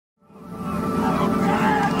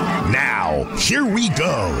Here we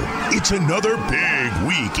go. It's another big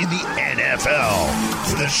week in the NFL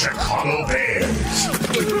for the Chicago Bears.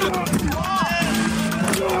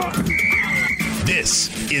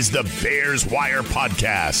 This is the Bears Wire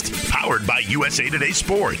Podcast, powered by USA Today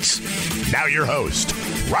Sports. Now your host,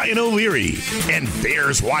 Ryan O'Leary, and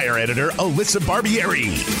Bears Wire editor, Alyssa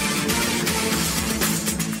Barbieri.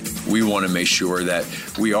 We want to make sure that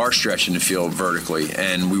we are stretching the field vertically,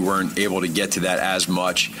 and we weren't able to get to that as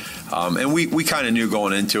much. And we kind of knew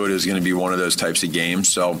going into it was going to be one of those types of games.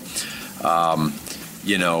 So,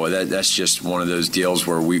 that's just one of those deals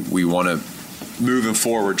where we want to, moving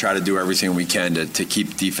forward, try to do everything we can to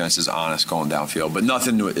keep defenses honest going downfield. But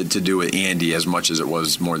nothing to do with Andy as much as it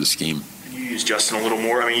was more the scheme. You use Justin a little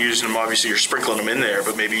more. I mean, using him, obviously you're sprinkling him in there,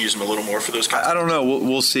 but maybe use him a little more for those kinds. I don't know.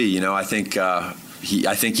 We'll see. I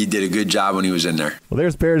think he did a good job when he was in there. Well,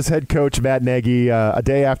 there's Bears head coach Matt Nagy a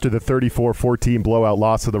day after the 34-14 blowout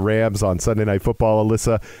loss to the Rams on Sunday Night Football.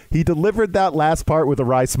 Alyssa, he delivered that last part with a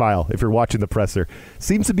wry smile, if you're watching the presser.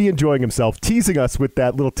 Seems to be enjoying himself, teasing us with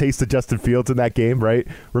that little taste of Justin Fields in that game, right?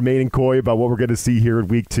 Remaining coy about what we're going to see here in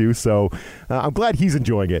week 2. So I'm glad he's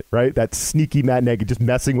enjoying it, right? That sneaky Matt Nagy just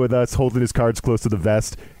messing with us, holding his cards close to the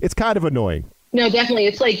vest. It's kind of annoying. No, definitely.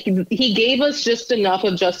 It's like he gave us just enough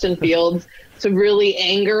of Justin Fields to really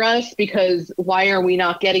anger us, because why are we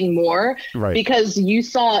not getting more? Right. Because you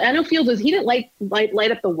saw, I know Fields he didn't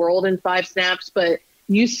light up the world in 5 snaps, but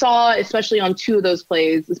you saw, especially on 2 of those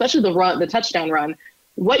plays, especially the touchdown run,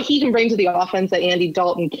 what he can bring to the offense that Andy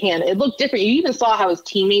Dalton can. It looked different. You even saw how his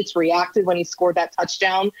teammates reacted when he scored that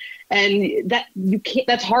touchdown. And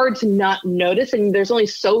that's hard to not notice. And there's only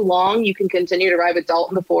so long you can continue to ride with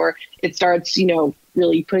Dalton before it starts,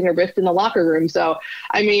 really putting a rift in the locker room. So,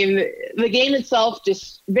 I mean, the game itself,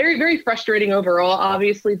 just very, very frustrating overall,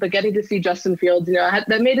 obviously, but getting to see Justin Fields,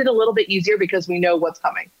 that made it a little bit easier because we know what's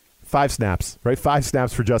coming. 5 snaps, right? 5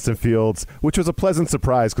 snaps for Justin Fields, which was a pleasant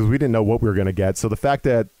surprise because we didn't know what we were going to get. So the fact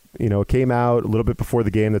that, it came out a little bit before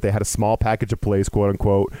the game that they had a small package of plays, quote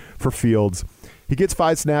unquote, for Fields. He gets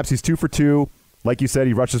 5 snaps. He's 2 for 2. Like you said,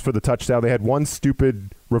 he rushes for the touchdown. They had one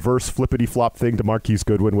stupid reverse flippity-flop thing to Marquise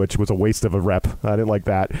Goodwin, which was a waste of a rep. I didn't like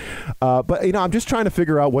that. But, I'm just trying to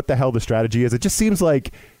figure out what the hell the strategy is. It just seems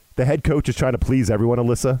like the head coach is trying to please everyone,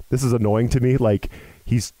 Alyssa. This is annoying to me. Like,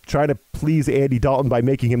 he's trying to please Andy Dalton by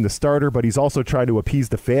making him the starter, but he's also trying to appease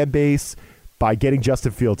the fan base by getting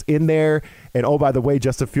Justin Fields in there. And, oh, by the way,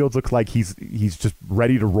 Justin Fields looks like he's just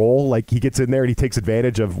ready to roll. Like, he gets in there and he takes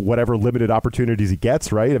advantage of whatever limited opportunities he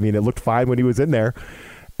gets, right? I mean, it looked fine when he was in there.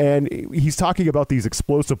 And he's talking about these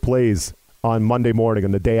explosive plays on Monday morning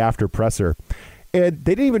and the day after presser. And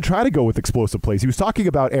they didn't even try to go with explosive plays. He was talking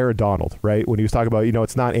about Aaron Donald, right? When he was talking about,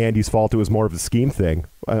 it's not Andy's fault. It was more of a scheme thing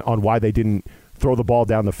on why they didn't throw the ball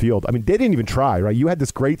down the field. I mean, they didn't even try, right? You had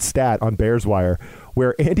this great stat on Bears Wire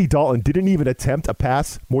where Andy Dalton didn't even attempt a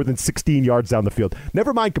pass more than 16 yards down the field.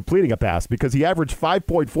 Never mind completing a pass, because he averaged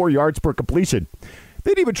 5.4 yards per completion.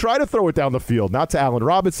 They didn't even try to throw it down the field. Not to Allen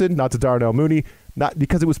Robinson, not to Darnell Mooney, not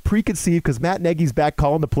because it was preconceived, because Matt Nagy's back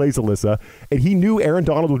calling the plays, Alyssa, and he knew Aaron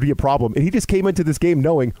Donald would be a problem, and he just came into this game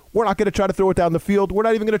knowing we're not going to try to throw it down the field. We're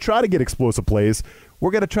not even going to try to get explosive plays.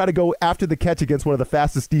 We're going to try to go after the catch against one of the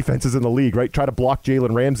fastest defenses in the league, right? Try to block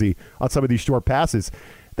Jalen Ramsey on some of these short passes.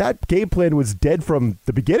 That game plan was dead from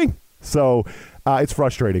the beginning. So it's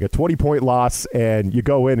frustrating. A 20-point loss, and you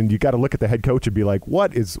go in and you got to look at the head coach and be like,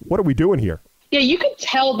 what are we doing here? Yeah, you could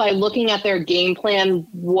tell by looking at their game plan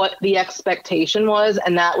what the expectation was,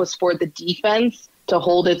 and that was for the defense to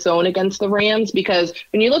hold its own against the Rams. Because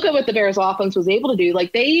when you look at what the Bears offense was able to do,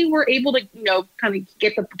 like, they were able to, kind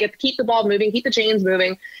of keep the ball moving, keep the chains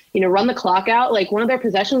moving, run the clock out. Like, one of their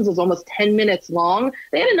possessions was almost 10 minutes long.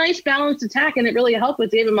 They had a nice balanced attack, and it really helped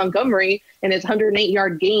with David Montgomery in his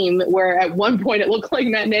 108-yard game, where at one point it looked like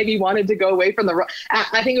Matt Nagy wanted to go away from the run.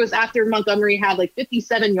 I think it was after Montgomery had like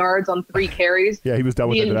 57 yards on 3 carries. Yeah, he was done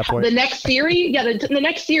with it at that point. The next series,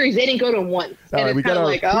 they didn't go to him once. All right, we got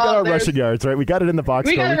our rushing yards, right? We got it in the box.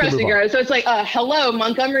 We got a rushing yard. So it's like, hello,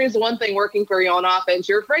 Montgomery is the one thing working for you on offense.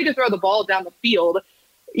 You're afraid to throw the ball down the field.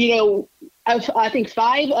 I think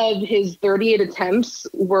 5 of his 38 attempts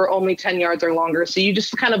were only 10 yards or longer. So you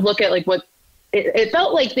just kind of look at like what it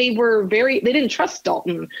felt like. They didn't trust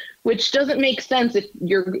Dalton, which doesn't make sense if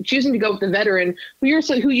you're choosing to go with the veteran who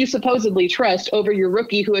you supposedly trust over your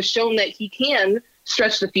rookie, who has shown that he can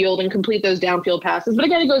stretch the field and complete those downfield passes. But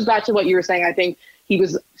again, it goes back to what you were saying. I think he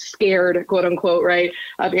was scared, quote unquote, right,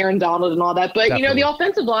 of Aaron Donald and all that. But, Definitely. the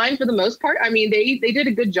offensive line, for the most part, I mean, they did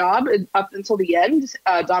a good job up until the end.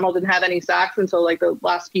 Donald didn't have any sacks until like the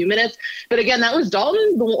last few minutes. But again, that was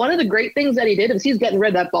Dalton. One of the great things that he did is he's getting rid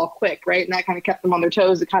of that ball quick, right? And that kind of kept them on their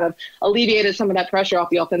toes. It kind of alleviated some of that pressure off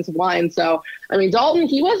the offensive line. So, I mean, Dalton,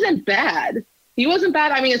 he wasn't bad.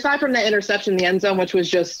 I mean, aside from that interception in the end zone, which was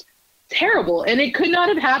just terrible. And it could not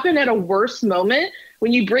have happened at a worse moment.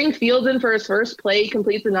 When you bring Fields in for his first play,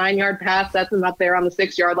 completes a 9-yard pass, sets him up there on the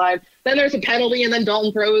 6-yard line. Then there's a penalty, and then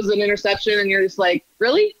Dalton throws an interception, and you're just like,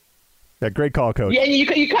 really? Yeah, great call, Coach. Yeah, and you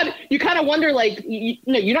kind of wonder, like,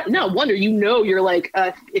 you're like,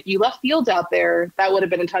 if you left Fields out there, that would have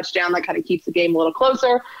been a touchdown. That kind of keeps the game a little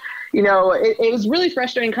closer. It was really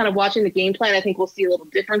frustrating kind of watching the game plan. I think we'll see a little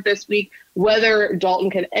different this week. Whether Dalton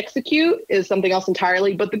can execute is something else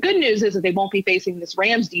entirely. But the good news is that they won't be facing this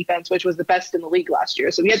Rams defense, which was the best in the league last year.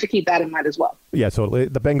 So we have to keep that in mind as well. Yeah, so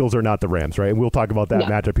the Bengals are not the Rams, right? And we'll talk about that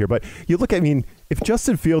matchup here. But you look, if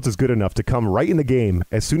Justin Fields is good enough to come right in the game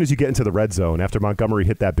as soon as you get into the red zone after Montgomery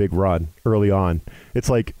hit that big run early on, it's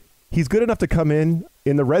like he's good enough to come in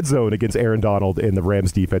the red zone against Aaron Donald in the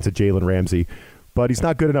Rams defense at Jalen Ramsey. But he's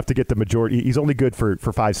not good enough to get the majority. He's only good for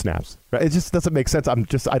 5 snaps. Right? It just doesn't make sense.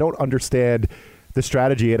 I don't understand the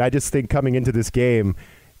strategy. And I just think coming into this game,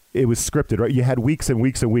 it was scripted, right? You had weeks and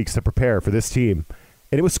weeks and weeks to prepare for this team.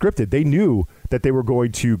 And it was scripted. They knew that they were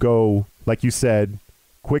going to go, like you said,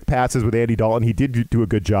 quick passes with Andy Dalton. He did do a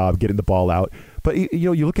good job getting the ball out. But,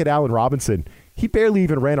 you look at Allen Robinson. He barely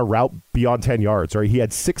even ran a route beyond 10 yards, right? He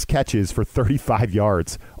had 6 catches for 35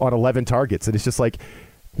 yards on 11 targets. And it's just like,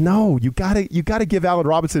 no, you gotta give Allen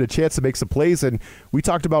Robinson a chance to make some plays. And we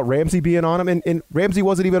talked about Ramsey being on him, and Ramsey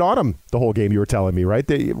wasn't even on him the whole game. You were telling me, right?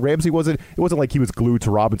 Ramsey wasn't. It wasn't like he was glued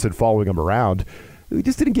to Robinson, following him around. We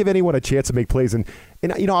just didn't give anyone a chance to make plays. And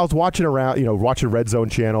I was watching around, watching Red Zone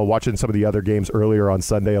Channel, watching some of the other games earlier on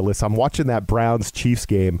Sunday. Alyssa, I'm watching that Browns-Chiefs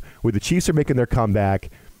game where the Chiefs are making their comeback,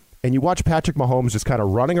 and you watch Patrick Mahomes just kind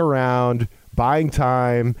of running around, buying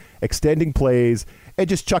time, extending plays, and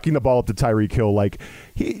just chucking the ball up to Tyreek Hill. Like,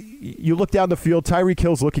 you look down the field, Tyreek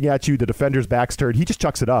Hill's looking at you, the defender's back's turned, he just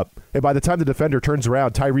chucks it up. And by the time the defender turns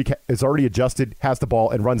around, Tyreek is already adjusted, has the ball,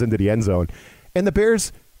 and runs into the end zone. And the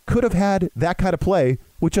Bears could have had that kind of play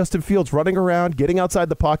with Justin Fields running around, getting outside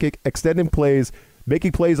the pocket, extending plays,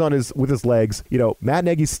 making plays with his legs. Matt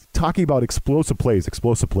Nagy's talking about explosive plays.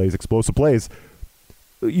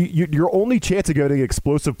 Your only chance of getting an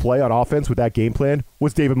explosive play on offense with that game plan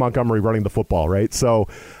was David Montgomery running the football, right? So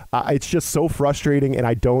it's just so frustrating, and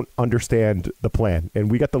I don't understand the plan.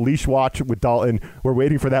 And we got the leash watch with Dalton. We're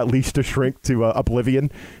waiting for that leash to shrink to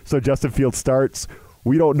oblivion. So Justin Fields starts.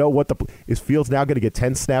 We don't know is Fields now going to get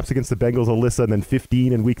 10 snaps against the Bengals, Alyssa, and then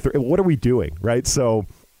 15 in week 3? What are we doing, right? So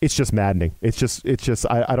it's just maddening. It's just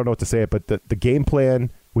I don't know what to say, but the game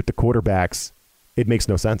plan with the quarterbacks, it makes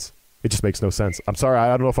no sense. It just makes no sense. I'm sorry. I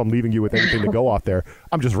don't know if I'm leaving you with anything to go off there.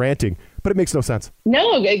 I'm just ranting, but it makes no sense.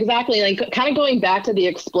 No, exactly. Like, kind of going back to the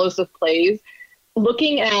explosive plays,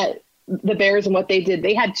 looking at the Bears and what they did,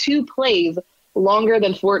 they had 2 plays longer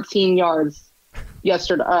than 14 yards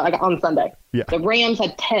yesterday on Sunday. Yeah. The Rams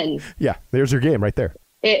had 10. Yeah, there's your game right there.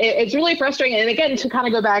 It's really frustrating. And again, to kind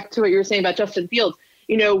of go back to what you were saying about Justin Fields,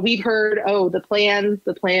 we've heard, the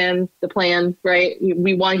plan, right?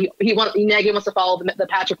 Nagy wants to follow the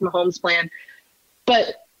Patrick Mahomes plan.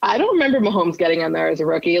 But I don't remember Mahomes getting in there as a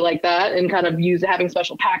rookie like that and kind of having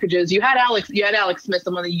special packages. You had Alex Smith,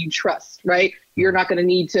 someone that you trust, right? You're not going to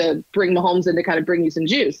need to bring Mahomes in to kind of bring you some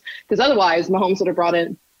juice, because otherwise Mahomes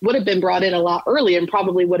would have been brought in a lot earlier and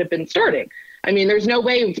probably would have been starting. I mean, there's no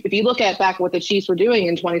way, if you look at back what the Chiefs were doing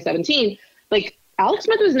in 2017, like, Alex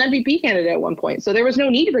Smith was an MVP candidate at one point, so there was no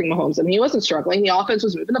need to bring Mahomes in. He wasn't struggling. The offense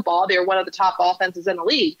was moving the ball. They were one of the top offenses in the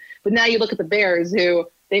league. But now you look at the Bears, who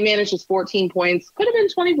they managed just 14 points, could have been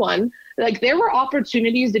 21. Like, there were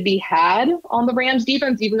opportunities to be had on the Rams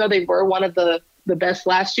defense, even though they were one of the best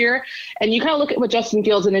last year. And you kind of look at what Justin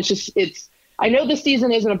Fields, and I know this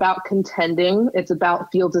season isn't about contending. It's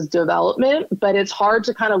about Fields' development, but it's hard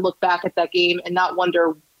to kind of look back at that game and not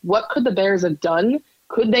wonder, what could the Bears have done?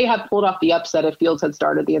 Could they have pulled off the upset if Fields had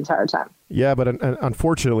started the entire time? Yeah, but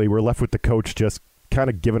unfortunately, we're left with the coach just kind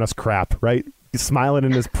of giving us crap, right? He's smiling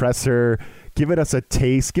in his presser, giving us a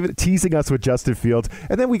taste, teasing us with Justin Fields,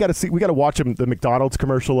 and then we got to watch him the McDonald's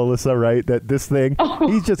commercial, Alyssa, right?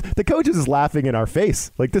 The coach is just laughing in our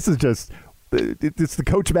face. Like, this is just. It's the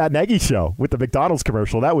Coach Matt Nagy show with the McDonald's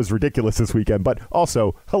commercial. That was ridiculous this weekend, but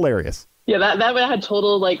also hilarious. Yeah, that had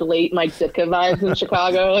total late Mike Ditka vibes in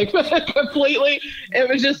Chicago, completely. It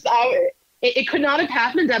was just it could not have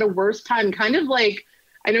happened at a worse time. Kind of like,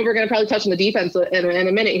 I know we're going to probably touch on the defense in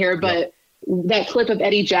a minute here, but that clip of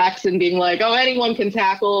Eddie Jackson being like, oh, anyone can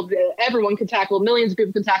tackle, everyone can tackle, millions of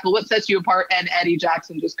people can tackle, what sets you apart? And Eddie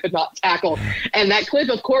Jackson just could not tackle. And that clip,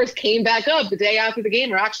 of course, came back up the day after the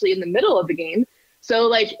game, or actually in the middle of the game. So,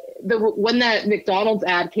 like, when that McDonald's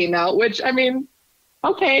ad came out, which, I mean,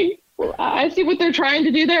 okay, I see what they're trying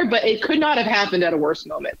to do there, but it could not have happened at a worse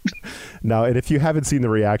moment. No, and if you haven't seen the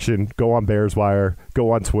reaction, go on Bears Wire,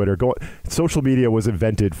 go on Twitter. Social media was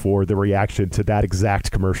invented for the reaction to that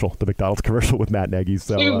exact commercial, the McDonald's commercial with Matt Nagy.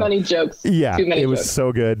 So, too many jokes. Yeah, it was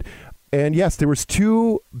so good. And yes, there was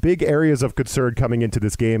two big areas of concern coming into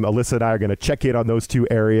this game. Alyssa and I are going to check in on those two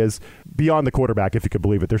areas beyond the quarterback, if you could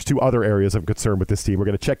believe it. There's two other areas of concern with this team. We're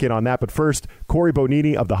going to check in on that. But first, Corey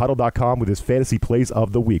Bonini of thehuddle.com with his fantasy plays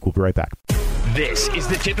of the week. We'll be right back. This is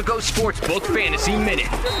the Tipico Sportsbook Fantasy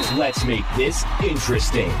Minute. Let's make this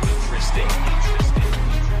interesting.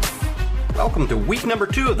 Welcome to week number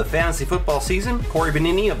 2 of the fantasy football season. Corey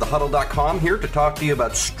Bonini of thehuddle.com here to talk to you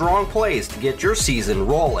about strong plays to get your season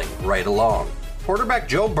rolling right along. Quarterback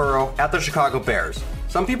Joe Burrow at the Chicago Bears.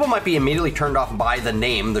 Some people might be immediately turned off by the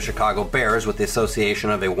name the Chicago Bears with the association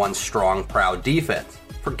of a once strong, proud defense.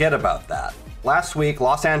 Forget about that. Last week,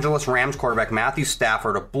 Los Angeles Rams quarterback Matthew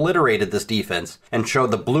Stafford obliterated this defense and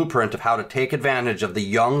showed the blueprint of how to take advantage of the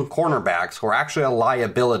young cornerbacks who are actually a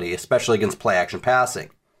liability, especially against play-action passing.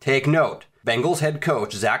 Take note, Bengals head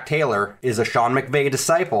coach Zach Taylor is a Sean McVay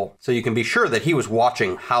disciple, so you can be sure that he was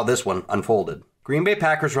watching how this one unfolded. Green Bay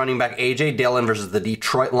Packers running back A.J. Dillon versus the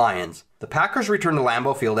Detroit Lions. The Packers returned to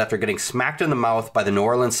Lambeau Field after getting smacked in the mouth by the New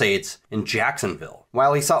Orleans Saints in Jacksonville.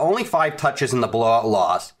 While he saw only 5 touches in the blowout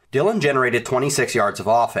loss, Dillon generated 26 yards of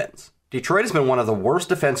offense. Detroit has been one of the worst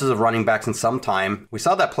defenses of running backs in some time. We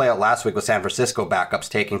saw that play out last week with San Francisco backups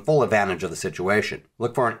taking full advantage of the situation.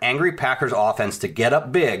 Look for an angry Packers offense to get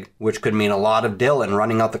up big, which could mean a lot of Dillon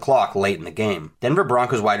running out the clock late in the game. Denver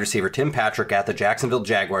Broncos wide receiver Tim Patrick at the Jacksonville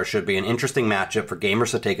Jaguars should be an interesting matchup for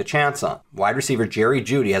gamers to take a chance on. Wide receiver Jerry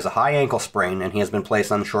Jeudy has a high ankle sprain and he has been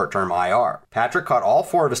placed on short-term IR. Patrick caught all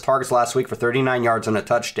 4 of his targets last week for 39 yards and a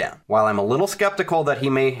touchdown. While I'm a little skeptical that he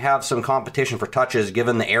may have some competition for touches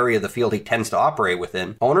given the area of the field he tends to operate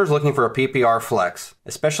within, owners looking for a PPR flex,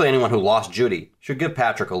 especially anyone who lost Jeudy, should give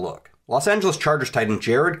Patrick a look. Los Angeles Chargers tight end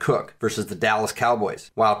Jared Cook versus the Dallas Cowboys.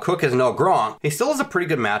 While Cook has no Gronk, he still has a pretty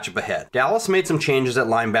good matchup ahead. Dallas made some changes at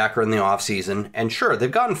linebacker in the offseason, and sure, they've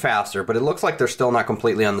gotten faster, but it looks like they're still not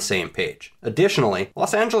completely on the same page. Additionally,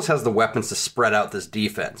 Los Angeles has the weapons to spread out this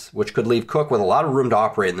defense, which could leave Cook with a lot of room to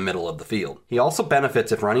operate in the middle of the field. He also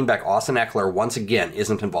benefits if running back Austin Eckler once again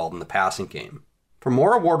isn't involved in the passing game. For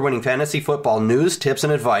more award-winning fantasy football news, tips,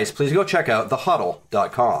 and advice, please go check out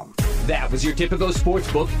thehuddle.com. That was your Tipico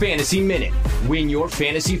Sportsbook Fantasy Minute. Win your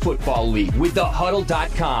fantasy football league with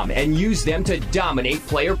thehuddle.com and use them to dominate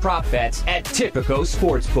player prop bets at Tipico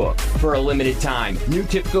Sportsbook. For a limited time, new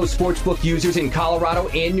Tipico Sportsbook users in Colorado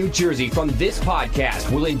and New Jersey from this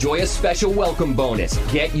podcast will enjoy a special welcome bonus.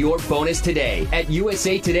 Get your bonus today at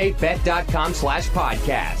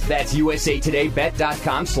usatodaybet.com/podcast. That's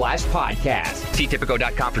usatodaybet.com/podcast. See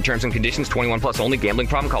Tipico.com for terms and conditions. 21 plus only. Gambling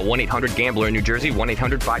problem? Call 1-800-GAMBLER in New Jersey.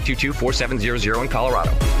 1-800-522-4700 in Colorado.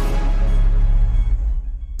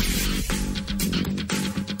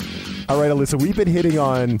 All right, Alyssa, we've been hitting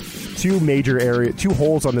on two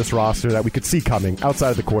holes on this roster that we could see coming outside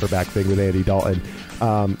of the quarterback thing with Andy Dalton.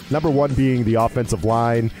 Number one being the offensive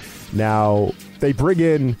line. Now, they bring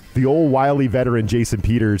in the old wily veteran Jason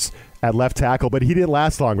Peters at left tackle, but he didn't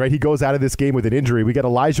last long, right? He goes out of this game with an injury. We got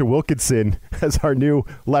Elijah Wilkinson as our new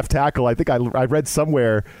left tackle. I think I read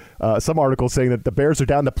somewhere, some article saying that the Bears are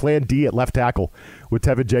down to plan D at left tackle with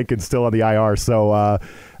Tevin Jenkins still on the IR. So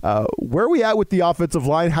where are we at with the offensive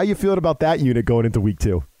line? How you feeling about that unit going into week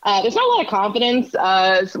 2? There's not a lot of confidence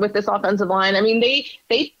with this offensive line. I mean, they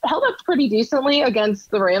held up pretty decently against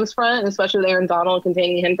the Rams front, especially with Aaron Donald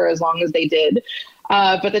containing him for as long as they did.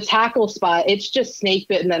 But the tackle spot, it's just snake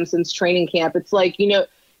bitten them since training camp. It's like, you know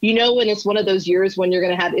when it's one of those years when you're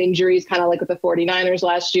going to have injuries, kind of like with the 49ers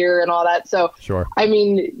last year and all that. So, sure. I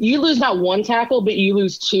mean, you lose not one tackle, but you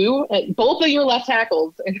lose 2, both of your left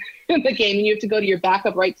tackles in the game, and you have to go to your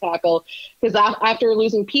backup right tackle because after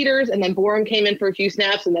losing Peters and then Borum came in for a few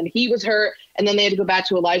snaps and then he was hurt, and then they had to go back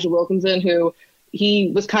to Elijah Wilkinson, who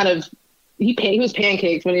he was he was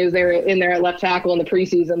pancakes when he was in there at left tackle in the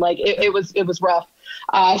preseason. Like it was rough.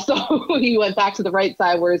 So he went back to the right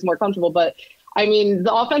side where he's more comfortable. But I mean,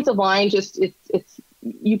 the offensive line just it's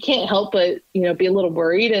you can't help but be a little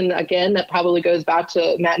worried. And again, that probably goes back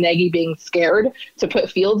to Matt Nagy being scared to put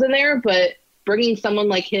Fields in there. But bringing someone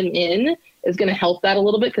like him in is going to help that a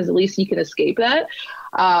little bit because at least you can escape that.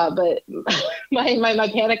 But my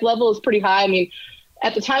panic level is pretty high. I mean,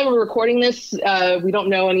 at the time of recording this, we don't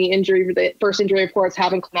know any injury. The first injury reports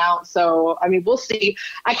haven't come out. So, I mean, we'll see.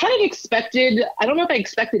 I kind of expected, I don't know if I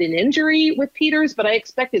expected an injury with Peters, but I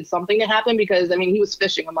expected something to happen because, I mean, he was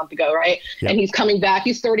fishing a month ago, right? Yep. And he's coming back.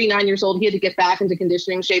 He's 39 years old. He had to get back into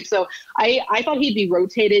conditioning shape. So I thought he'd be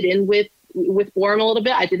rotated in with Bourne a little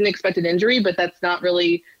bit. I didn't expect an injury, but that's not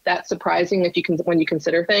really that surprising when you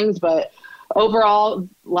consider things. But overall,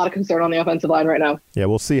 a lot of concern on the offensive line right now. Yeah,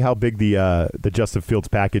 we'll see how big the Justin Fields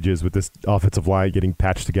package is with this offensive line getting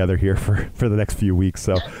patched together here for the next few weeks.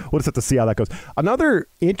 So we'll just have to see how that goes. Another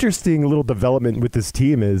interesting little development with this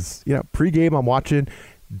team is, pregame I'm watching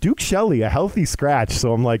Duke Shelley, a healthy scratch.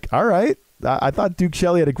 So I'm like, all right. I thought Duke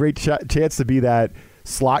Shelley had a great chance to be that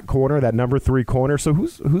slot corner, that number 3 corner. So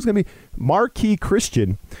who's going to be Marquis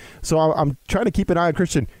Christian? So I'm trying to keep an eye on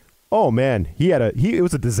Christian. Oh man, it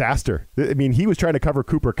was a disaster. I mean, he was trying to cover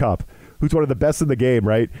Cooper Kupp, who's one of the best in the game,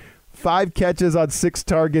 right? 5 catches on 6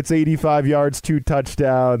 targets, 85 yards, 2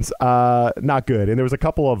 touchdowns. Not good. And there was a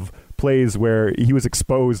couple of plays where he was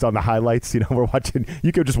exposed on the highlights. We're watching.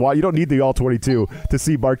 You could just watch. You don't need the all 22 to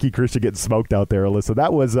see Marquis Christian getting smoked out there, Alyssa.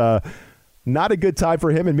 That was not a good time for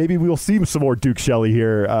him, and maybe we'll see some more Duke Shelley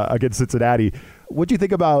here against Cincinnati. What do you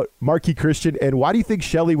think about Marquis Christian, and why do you think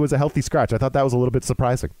Shelley was a healthy scratch? I thought that was a little bit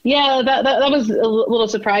surprising. Yeah, that was a little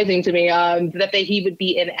surprising to me that he would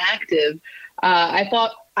be inactive. I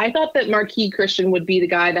thought that Marquis Christian would be the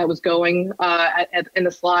guy that was going in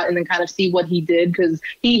the slot and then kind of see what he did because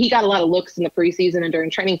he got a lot of looks in the preseason and during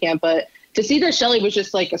training camp, but to see that Shelley was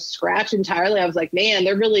just like a scratch entirely, I was like, man,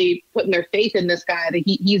 they're really putting their faith in this guy, that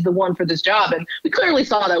he's the one for this job. And we clearly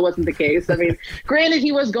saw that wasn't the case. I mean, granted,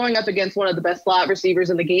 he was going up against one of the best slot receivers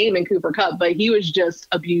in the game in Cooper Kupp, but he was just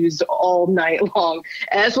abused all night long,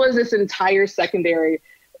 as was this entire secondary.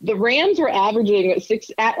 The Rams were averaging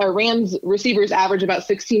Rams receivers average about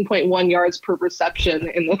 16.1 yards per reception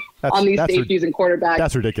on these safeties and quarterbacks.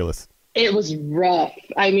 That's ridiculous. It was rough.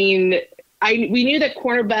 I mean, we knew that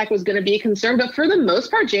cornerback was going to be a concern, but for the most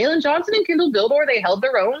part, Jalen Johnson and Kendall Vildor, they held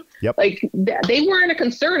their own. Yep. Like they weren't a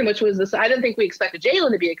concern, which was this. I didn't think we expected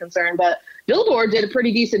Jalen to be a concern, but Vildor did a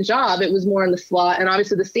pretty decent job. It was more in the slot, and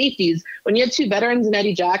obviously the safeties. When you have 2 veterans,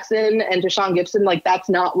 Eddie Jackson and Deshaun Gibson, like that's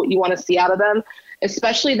not what you want to see out of them.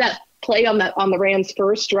 Especially that play on the Rams'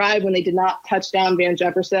 first drive when they did not touch down Van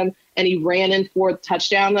Jefferson and he ran in for the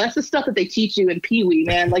touchdown. That's the stuff that they teach you in Pee Wee,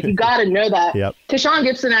 man. Like you got to know that. Yep. Deshaun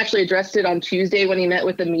Gibson actually addressed it on Tuesday when he met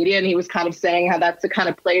with the media, and he was kind of saying how that's the kind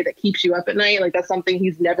of play that keeps you up at night. Like that's something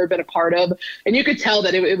he's never been a part of, and you could tell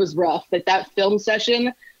that it was rough. That film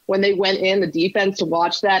session when they went in, the defense to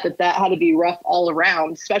watch that had to be rough all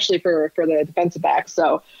around, especially for the defensive backs.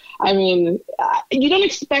 So. I mean, you don't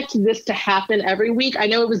expect this to happen every week. I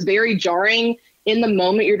know it was very jarring in the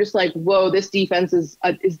moment. You're just like, whoa, this defense is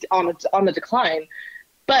on the decline.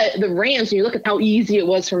 But the Rams, when you look at how easy it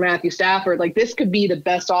was for Matthew Stafford, like this could be the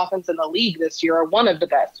best offense in the league this year or one of the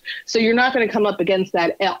best. So you're not going to come up against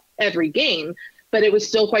that every game. But it was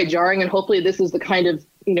still quite jarring. And hopefully this is the kind of,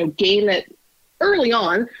 game that early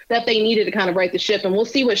on that they needed to kind of right the ship. And we'll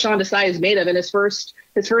see what Sean Desai is made of in his first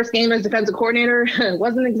game as defensive coordinator.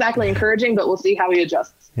 Wasn't exactly encouraging, but we'll see how he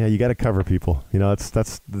adjusts. Yeah, you got to cover people.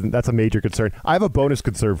 That's a major concern. I have a bonus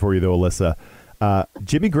concern for you though, Alyssa.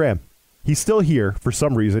 Jimmy Graham, he's still here for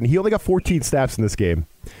some reason. He only got 14 snaps in this game.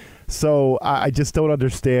 So I just don't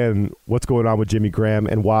understand what's going on with Jimmy Graham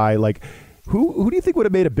and why. Like, who do you think would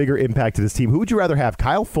have made a bigger impact to this team? Who would you rather have,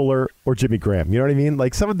 Kyle Fuller or Jimmy Graham? You know what I mean?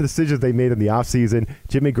 Like some of the decisions they made in the offseason,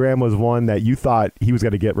 Jimmy Graham was one that you thought he was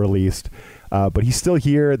going to get released. But he's still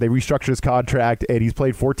here. They restructured his contract, and he's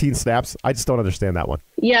played 14 snaps. I just don't understand that one.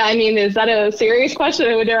 Yeah, I mean, is that a serious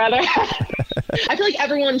question? Would you rather? I feel like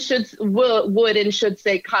everyone would and should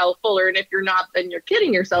say Kyle Fuller, and if you're not, then you're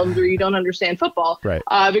kidding yourselves or you don't understand football. Right.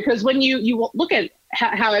 Because when you look at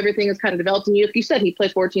how everything is kind of developed, and you said he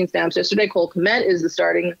played 14 snaps yesterday. Cole Kmet is the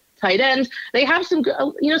starting tight end. They have some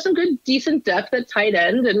good, decent depth at tight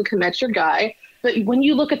end, and Kmet's your guy. But when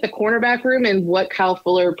you look at the cornerback room and what Kyle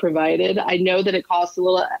Fuller provided, I know that it costs a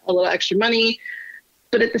little extra money,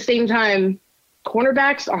 but at the same time,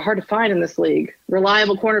 cornerbacks are hard to find in this league,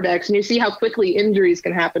 reliable cornerbacks, and you see how quickly injuries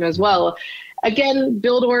can happen as well. Again,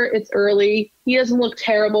 Vildor, it's early. He doesn't look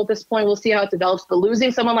terrible at this point. We'll see how it develops. But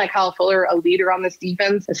losing someone like Kyle Fuller, a leader on this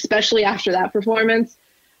defense, especially after that performance,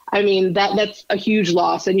 I mean, that's a huge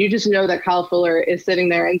loss. And you just know that Kyle Fuller is sitting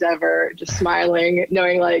there in Denver just smiling,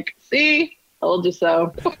 knowing like, see, told you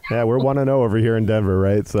so. Yeah, we're 1-0 over here in Denver,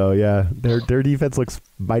 right? So, yeah, their defense looks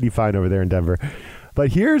mighty fine over there in Denver.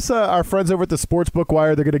 But here's our friends over at the Sportsbook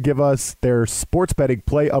Wire. They're going to give us their sports betting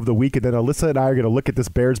play of the week, and then Alyssa and I are going to look at this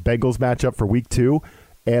Bears-Bengals matchup for week 2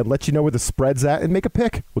 and let you know where the spread's at and make a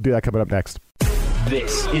pick. We'll do that coming up next.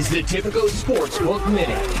 This is the Tipico Sportsbook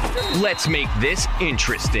Minute. Let's make this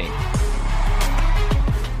interesting.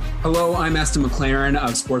 Hello, I'm Eston McLaren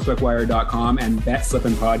of SportsbookWire.com and Bet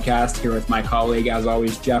Slippin' Podcast, here with my colleague, as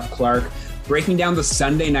always, Jeff Clark, breaking down the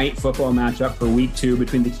Sunday night football matchup for Week 2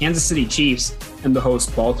 between the Kansas City Chiefs and the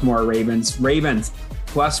host Baltimore Ravens. Ravens,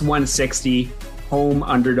 plus 160, home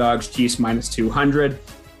underdogs, Chiefs minus 200.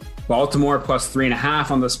 Baltimore, plus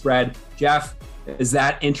 3.5 on the spread. Jeff, is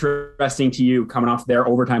that interesting to you coming off their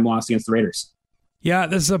overtime loss against the Raiders? Yeah,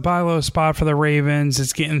 this is a buy low spot for the Ravens.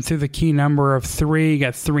 It's getting through the key number of 3. You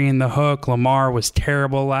got 3 in the hook. Lamar was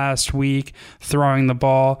terrible last week throwing the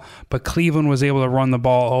ball, but Cleveland was able to run the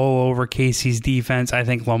ball all over Casey's defense. I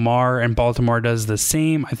think Lamar and Baltimore does the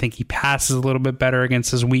same. I think he passes a little bit better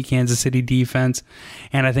against his weak Kansas City defense,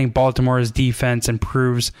 and I think Baltimore's defense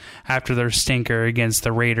improves after their stinker against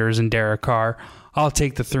the Raiders and Derek Carr. I'll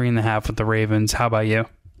take the 3.5 with the Ravens. How about you?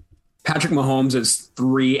 Patrick Mahomes is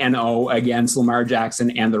 3-0 against Lamar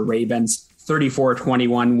Jackson and the Ravens.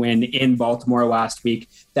 34-21 win in Baltimore last week.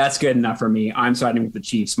 That's good enough for me. I'm siding with the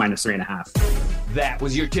Chiefs minus 3.5. That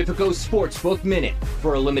was your Tipico Sportsbook Minute.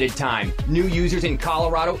 For a limited time, new users in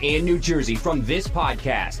Colorado and New Jersey from this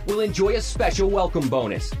podcast will enjoy a special welcome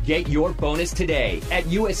bonus. Get your bonus today at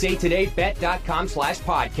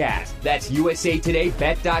usatodaybet.com/podcast. That's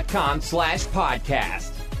usatodaybet.com/podcast.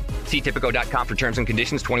 See Tipico.com for terms and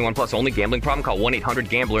conditions. 21 plus only. Gambling problem? Call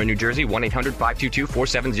 1-800-GAMBLER in New Jersey.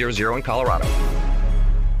 1-800-522-4700 in Colorado.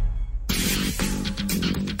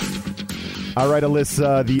 All right,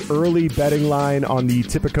 Alyssa, the early betting line on the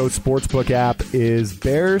Tipico Sportsbook app is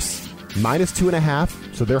Bears minus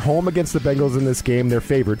 2.5. So they're home against the Bengals in this game. They're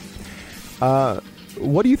favored.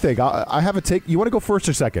 What do you think? I have a take. You want to go first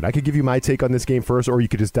or second? I could give you my take on this game first, or you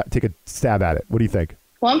could just take a stab at it. What do you think?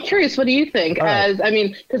 Well, I'm curious. What do you think?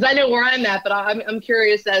 Because I know where I'm at, but I'm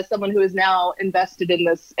curious as someone who is now invested in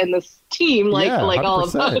this team, like all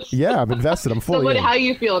of us. Yeah, I'm invested. I'm fully. So, how are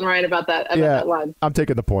you feeling, Ryan, about that line? I'm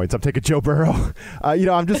taking the points. I'm taking Joe Burrow.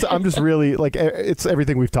 I'm just really like it's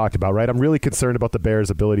everything we've talked about, right? I'm really concerned about the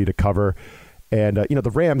Bears' ability to cover, and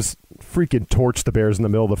the Rams freaking torched the Bears in the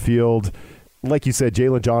middle of the field. Like you said,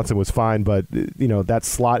 Jalen Johnson was fine, but that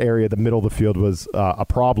slot area, the middle of the field, was a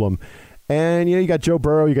problem. And, you got Joe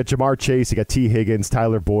Burrow, you got Jamar Chase, you got T. Higgins,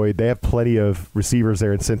 Tyler Boyd. They have plenty of receivers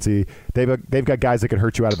there in Cincy. They've got guys that can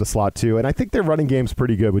hurt you out of the slot, too. And I think their running game's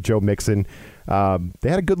pretty good with Joe Mixon. They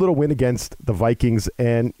had a good little win against the Vikings.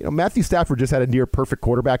 And Matthew Stafford just had a near-perfect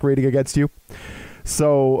quarterback rating against you.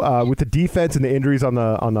 So with the defense and the injuries on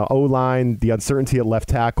the O-line, the uncertainty at left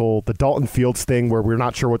tackle, the Dalton Fields thing where we're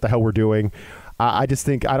not sure what the hell we're doing, I just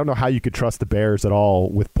think I don't know how you could trust the Bears at all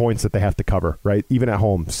with points that they have to cover, right? Even at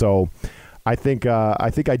home. So I think I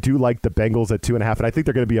do like the Bengals at 2.5, and I think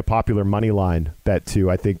they're going to be a popular money line bet too.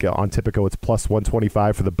 I think on Tipico it's plus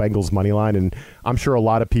 125 for the Bengals money line, and I'm sure a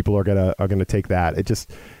lot of people are gonna take that. It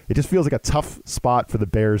just feels like a tough spot for the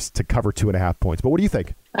Bears to cover 2.5 points. But what do you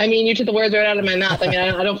think? I mean, you took the words right out of my mouth. I mean,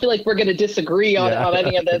 I don't feel like we're going to disagree on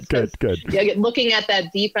any of this. Good. Yeah, looking at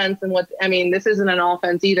that defense and this isn't an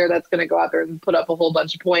offense either that's going to go out there and put up a whole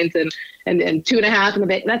bunch of points and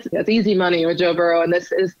 2.5 that's easy money with Joe Burrow. And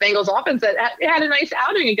this is Bengals offense that had a nice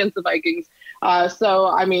outing against the Vikings. So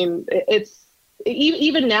I mean, it's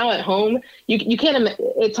even now at home, you can't.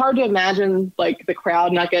 It's hard to imagine like the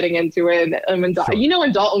crowd not getting into it. When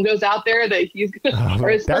Dalton goes out there, that he's or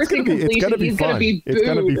his first completion, he's going to be booed. It's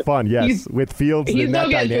going to be fun, yes. With Fields, he's going to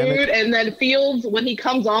get dynamic. Booed, and then Fields, when he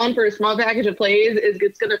comes on for a small package of plays,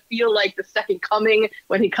 it's going to feel like the second coming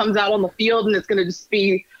when he comes out on the field, and it's going to just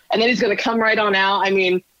be, and then he's going to come right on out. I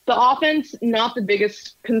mean, the offense, not the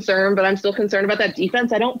biggest concern, but I'm still concerned about that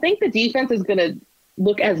defense. I don't think the defense is going to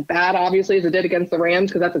look as bad, obviously, as it did against the Rams,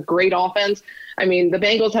 because that's a great offense. I mean, the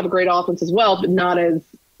Bengals have a great offense as well, but not as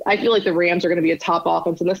 – I feel like the Rams are going to be a top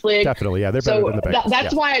offense in this league. Definitely, yeah. They're better than the Bengals.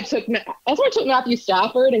 That's why I took Matthew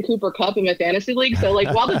Stafford and Cooper Kupp in my fantasy league. So,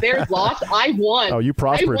 while the Bears lost, I won. Oh, you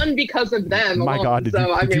prospered. I won because of them. My God, did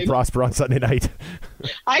you prosper on Sunday night?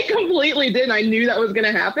 I completely did. I knew that was going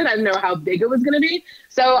to happen. I didn't know how big it was going to be.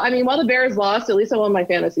 So, I mean, while the Bears lost, at least I won my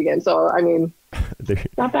fantasy game. So, I mean,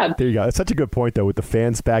 not bad. There you go. It's such a good point, though, with the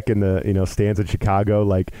fans back in the stands in Chicago.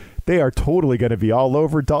 Like, they are totally going to be all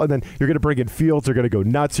over Dalton. And then you're going to bring in Fields. They're going to go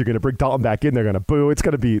nuts. You're going to bring Dalton back in. They're going to boo. That's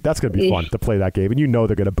going to be fun to play that game. And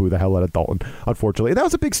they're going to boo the hell out of Dalton, unfortunately. And that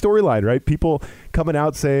was a big storyline, right? People coming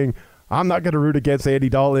out saying, I'm not going to root against Andy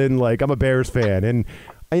Dalton. Like, I'm a Bears fan. And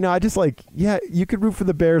I just you could root for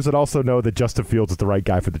the Bears and also know that Justin Fields is the right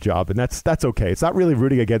guy for the job, and that's okay. It's not really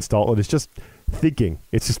rooting against Dalton. It's just thinking.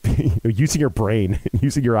 It's just using your brain,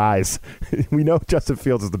 using your eyes. We know Justin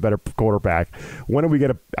Fields is the better quarterback. When are we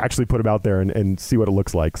going to actually put him out there and see what it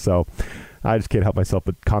looks like? So I just can't help myself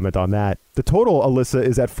but comment on that. The total, Alyssa,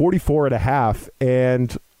 is at 44.5,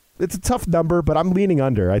 and it's a tough number, but I'm leaning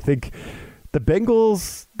under. I think the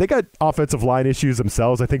Bengals, they got offensive line issues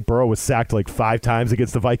themselves. I think Burrow was sacked 5 times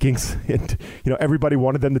against the Vikings. And, everybody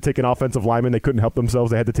wanted them to take an offensive lineman. They couldn't help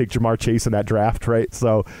themselves. They had to take Jamar Chase in that draft, right?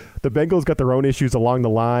 So the Bengals got their own issues along the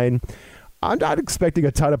line. I'm not expecting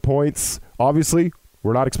a ton of points. Obviously,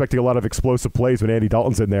 we're not expecting a lot of explosive plays when Andy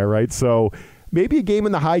Dalton's in there, right? So maybe a game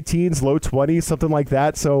in the high teens, low 20s, something like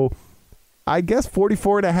that. So I guess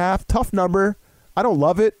 44.5, tough number. I don't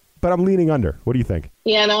love it, but I'm leaning under. What do you think?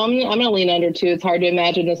 Yeah, no, I'm going to lean under too. It's hard to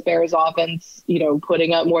imagine this Bears offense,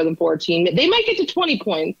 putting up more than 14. They might get to 20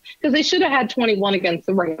 points because they should have had 21 against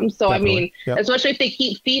the Rams. So, Definitely. Especially if they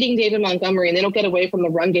keep feeding David Montgomery and they don't get away from the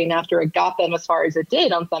run game after it got them as far as it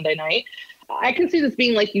did on Sunday night. I can see this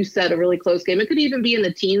being, like you said, a really close game. It could even be in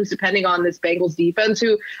the teens, depending on this Bengals defense.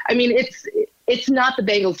 It's not the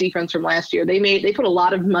Bengals defense from last year. They put a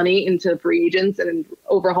lot of money into free agents and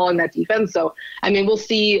overhauling that defense. So, we'll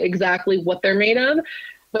see exactly what they're made of.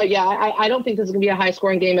 But yeah, I don't think this is going to be a high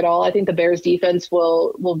scoring game at all. I think the Bears defense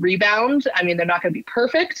will rebound. They're not going to be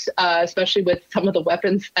perfect, especially with some of the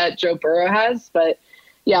weapons that Joe Burrow has. But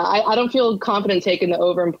yeah, I don't feel confident taking the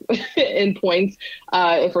over in points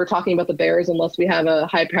if we're talking about the Bears, unless we have a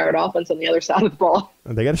high-powered offense on the other side of the ball.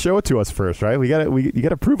 They got to show it to us first, right? You got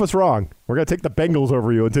to prove us wrong. We're going to take the Bengals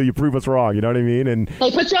over you until you prove us wrong. You know what I mean? And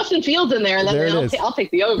put Justin Fields in there, and then I'll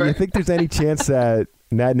take the over. Do you think there's any chance that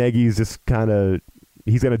Matt Nagy's just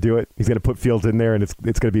he's going to do it? He's going to put Fields in there, and it's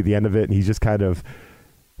going to be the end of it, and he's just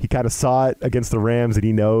he kind of saw it against the Rams, and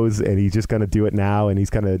he knows, and he's just going to do it now, and he's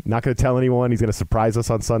kind of not going to tell anyone. He's going to surprise us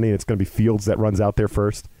on Sunday, and it's going to be Fields that runs out there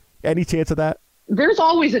first. Any chance of that? There's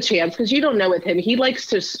always a chance because you don't know with him. He likes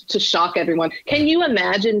to shock everyone. Can you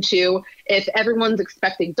imagine, too, if everyone's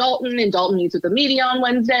expecting Dalton and Dalton meets with the media on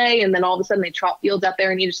Wednesday and then all of a sudden they trot Fields out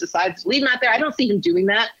there and he just decides to leave him out there? I don't see him doing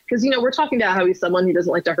that because, we're talking about how he's someone who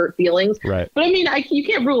doesn't like to hurt feelings. Right. But, you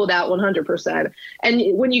can't rule it out 100%.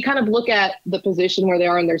 And when you kind of look at the position where they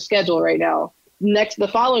are in their schedule right now, the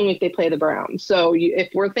following week they play the Browns. So if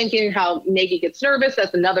we're thinking how Nagy gets nervous,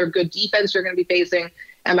 that's another good defense you're going to be facing.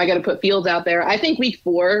 Am I going to put Fields out there? I think week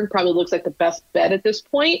 4 probably looks like the best bet at this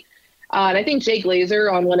point. And I think Jay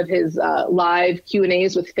Glazer on one of his live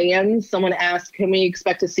Q&As with fans, someone asked, can we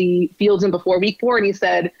expect to see Fields in before week 4? And he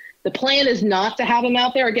said, the plan is not to have him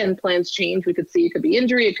out there. Again, plans change. We could see it could be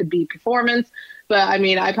injury. It could be performance. But,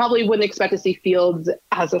 I probably wouldn't expect to see Fields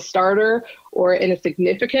as a starter or in a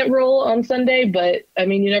significant role on Sunday. But,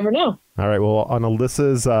 you never know. All right, well, on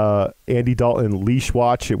Alyssa's Andy Dalton leash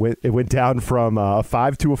watch, it went down from a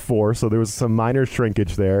 5 to a 4, so there was some minor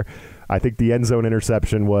shrinkage there. I think the end zone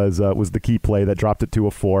interception was the key play that dropped it to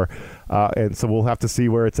a 4. And so we'll have to see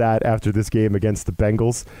where it's at after this game against the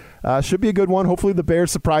Bengals. Should be a good one. Hopefully the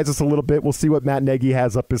Bears surprise us a little bit. We'll see what Matt Nagy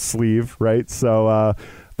has up his sleeve, right? So,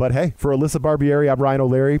 but hey, for Alyssa Barbieri, I'm Ryan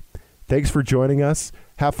O'Leary. Thanks for joining us.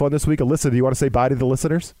 Have fun this week. Alyssa, do you want to say bye to the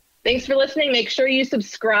listeners? Thanks for listening. Make sure you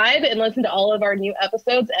subscribe and listen to all of our new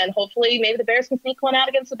episodes, and hopefully maybe the Bears can sneak one out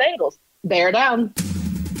against the Bengals. Bear down.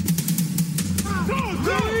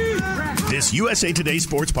 This USA Today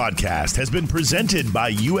Sports Podcast has been presented by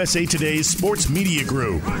USA Today's Sports Media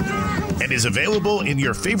Group and is available in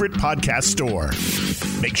your favorite podcast store.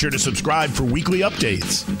 Make sure to subscribe for weekly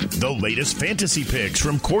updates, the latest fantasy picks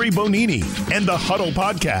from Corey Bonini, and the Huddle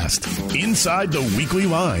Podcast, Inside the Weekly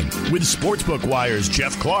Line, with Sportsbook Wire's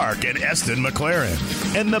Jeff Clark and Eston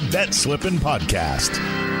McLaren, and the Bet Slippin' Podcast.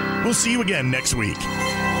 We'll see you again next week.